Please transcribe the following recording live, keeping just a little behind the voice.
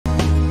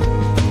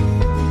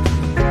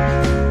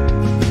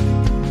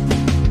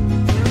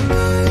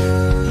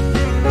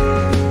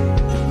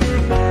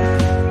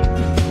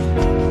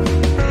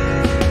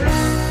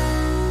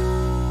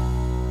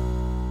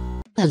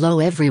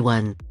Hello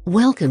everyone,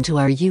 welcome to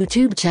our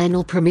YouTube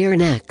channel Premiere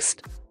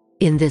Next.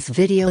 In this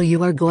video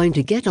you are going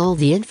to get all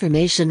the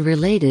information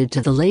related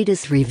to the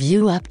latest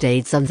review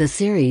updates of the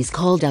series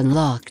called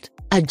Unlocked,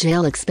 a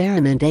jail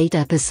experiment. 8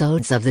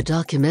 episodes of the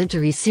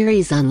documentary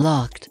series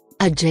Unlocked,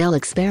 a jail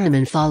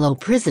experiment follow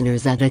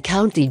prisoners at a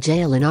county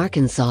jail in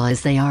Arkansas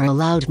as they are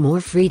allowed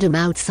more freedom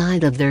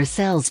outside of their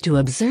cells to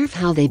observe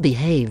how they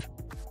behave.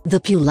 The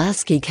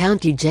Pulaski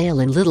County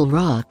Jail in Little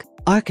Rock,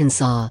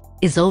 Arkansas,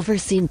 is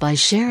overseen by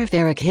Sheriff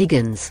Eric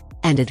Higgins,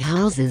 and it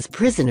houses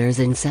prisoners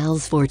in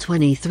cells for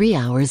 23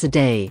 hours a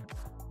day.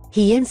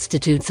 He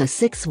institutes a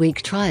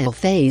 6-week trial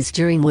phase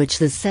during which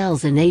the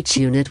cells in H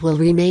unit will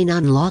remain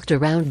unlocked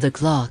around the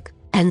clock,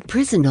 and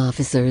prison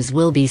officers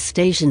will be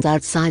stationed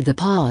outside the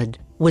pod,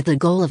 with the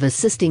goal of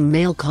assisting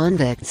male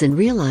convicts in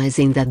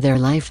realizing that their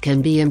life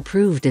can be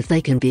improved if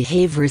they can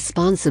behave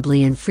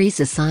responsibly in free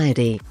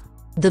society.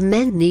 The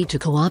men need to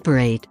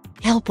cooperate,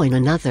 help one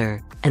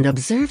another, and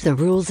observe the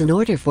rules in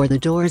order for the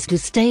doors to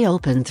stay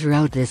open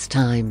throughout this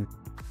time.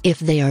 If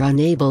they are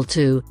unable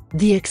to,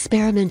 the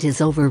experiment is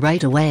over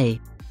right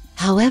away.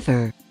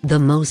 However, the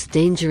most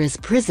dangerous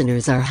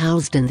prisoners are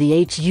housed in the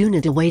H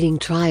unit awaiting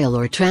trial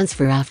or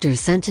transfer after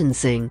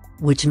sentencing,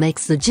 which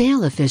makes the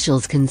jail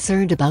officials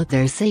concerned about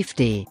their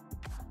safety.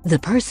 The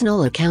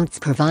personal accounts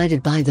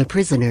provided by the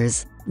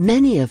prisoners,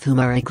 many of whom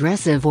are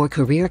aggressive or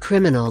career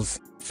criminals,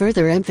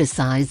 further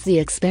emphasize the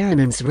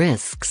experiment's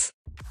risks.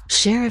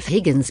 Sheriff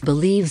Higgins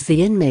believes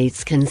the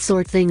inmates can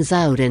sort things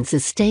out and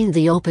sustain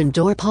the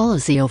open-door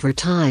policy over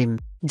time,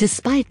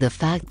 despite the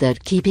fact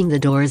that keeping the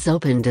doors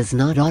open does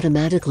not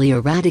automatically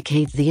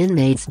eradicate the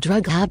inmates'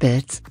 drug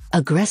habits,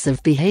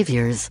 aggressive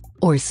behaviors,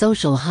 or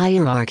social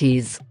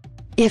hierarchies.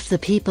 If the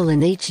people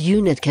in H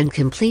unit can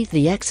complete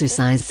the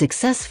exercise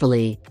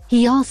successfully,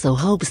 he also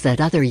hopes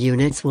that other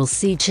units will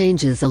see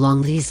changes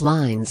along these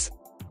lines.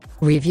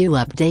 Review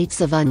updates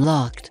of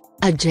Unlocked,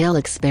 a jail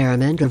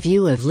experiment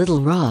review of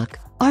Little Rock,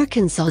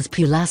 Arkansas's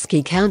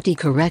Pulaski County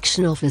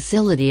Correctional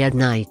Facility at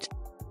night.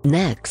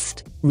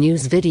 Next,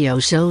 news video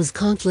shows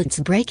conflicts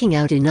breaking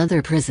out in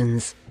other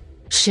prisons.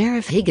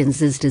 Sheriff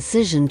Higgins's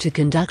decision to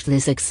conduct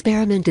this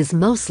experiment is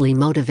mostly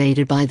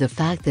motivated by the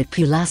fact that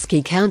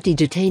Pulaski County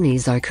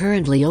detainees are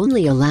currently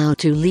only allowed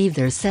to leave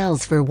their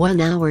cells for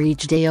 1 hour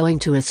each day owing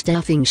to a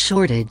staffing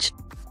shortage.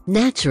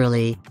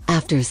 Naturally,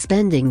 after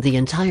spending the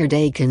entire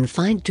day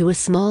confined to a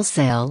small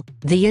cell,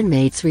 the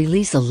inmates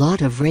release a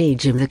lot of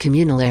rage in the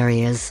communal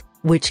areas,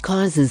 which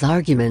causes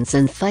arguments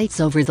and fights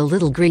over the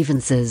little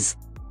grievances.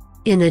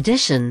 In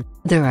addition,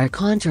 there are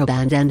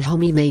contraband and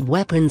homemade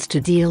weapons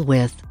to deal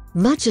with,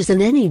 much as in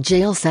any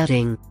jail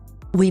setting.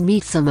 We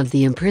meet some of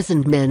the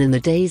imprisoned men in the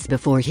days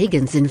before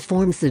Higgins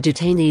informs the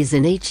detainees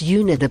in H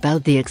unit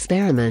about the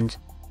experiment.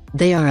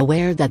 They are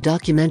aware that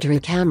documentary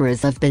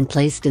cameras have been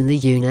placed in the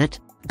unit,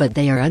 but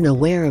they are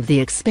unaware of the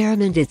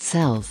experiment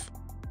itself.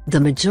 The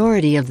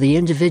majority of the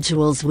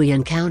individuals we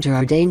encounter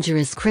are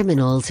dangerous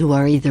criminals who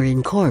are either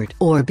in court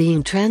or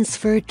being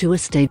transferred to a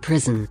state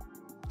prison.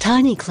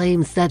 Tiny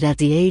claims that at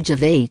the age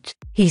of 8,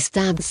 he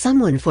stabbed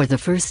someone for the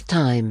first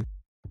time.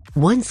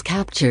 Once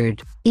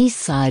captured,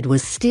 Eastside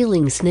was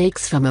stealing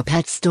snakes from a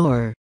pet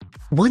store.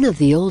 One of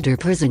the older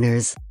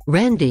prisoners,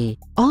 Randy,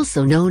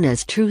 also known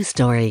as True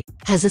Story,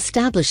 has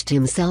established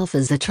himself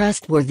as a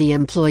trustworthy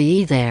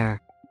employee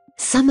there.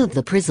 Some of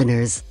the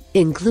prisoners,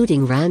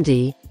 including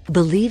Randy,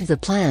 believe the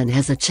plan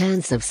has a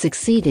chance of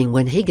succeeding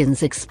when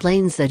Higgins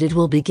explains that it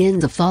will begin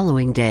the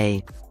following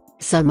day.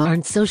 Some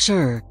aren't so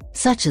sure,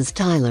 such as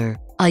Tyler,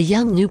 a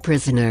young new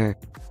prisoner.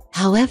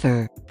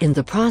 However, in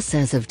the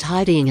process of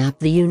tidying up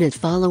the unit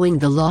following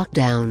the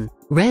lockdown,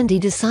 Randy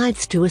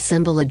decides to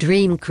assemble a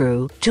dream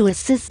crew to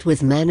assist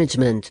with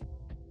management.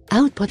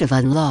 Output of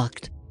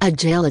Unlocked, a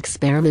jail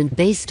experiment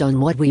based on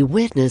what we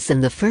witness in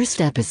the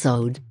first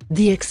episode.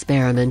 The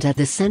experiment at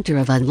the center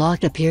of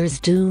Unlocked appears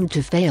doomed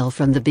to fail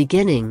from the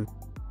beginning.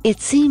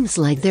 It seems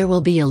like there will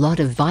be a lot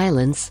of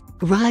violence,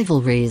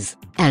 rivalries,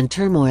 and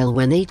turmoil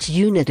when H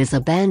unit is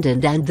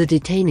abandoned and the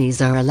detainees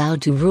are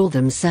allowed to rule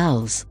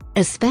themselves,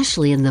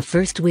 especially in the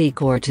first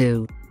week or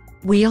two.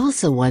 We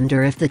also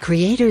wonder if the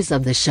creators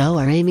of the show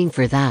are aiming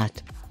for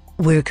that.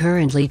 We're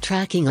currently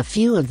tracking a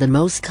few of the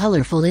most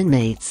colorful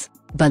inmates,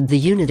 but the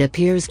unit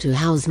appears to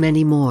house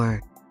many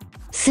more.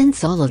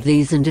 Since all of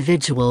these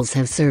individuals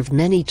have served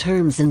many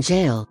terms in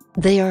jail,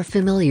 they are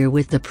familiar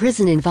with the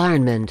prison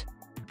environment.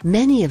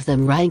 Many of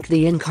them rank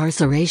the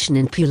incarceration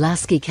in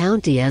Pulaski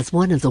County as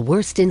one of the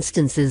worst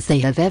instances they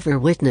have ever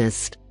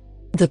witnessed.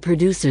 The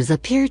producers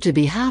appear to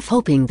be half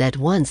hoping that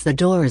once the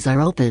doors are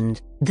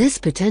opened, this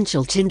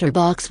potential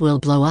tinderbox will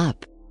blow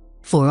up.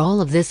 For all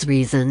of this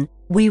reason,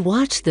 we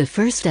watched the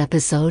first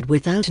episode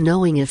without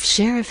knowing if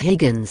Sheriff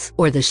Higgins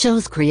or the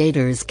show's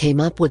creators came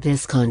up with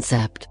this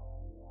concept.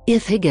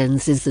 If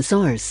Higgins is the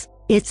source,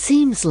 it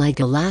seems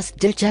like a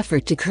last-ditch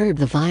effort to curb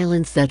the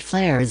violence that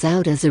flares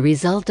out as a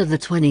result of the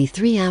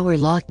 23-hour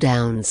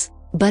lockdowns,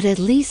 but at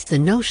least the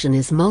notion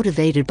is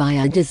motivated by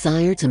a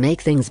desire to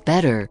make things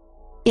better.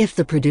 If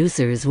the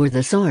producers were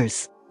the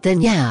source,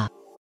 then yeah,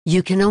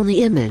 You can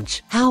only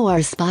imagine how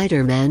our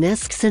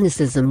Spider-Man-esque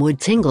cynicism would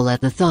tingle at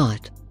the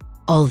thought.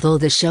 Although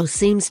the show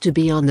seems to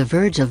be on the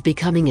verge of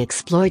becoming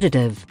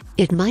exploitative,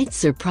 it might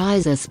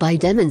surprise us by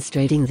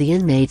demonstrating the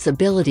inmates'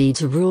 ability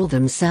to rule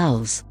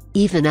themselves,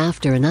 even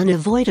after an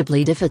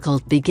unavoidably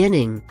difficult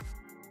beginning.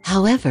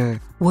 However,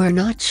 we're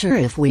not sure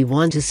if we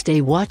want to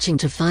stay watching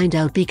to find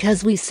out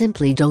because we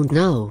simply don't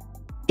know.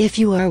 If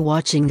you are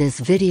watching this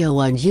video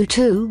on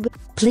YouTube,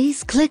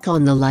 please click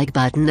on the like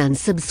button and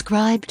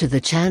subscribe to the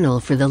channel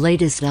for the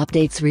latest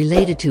updates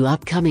related to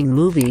upcoming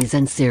movies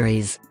and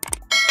series.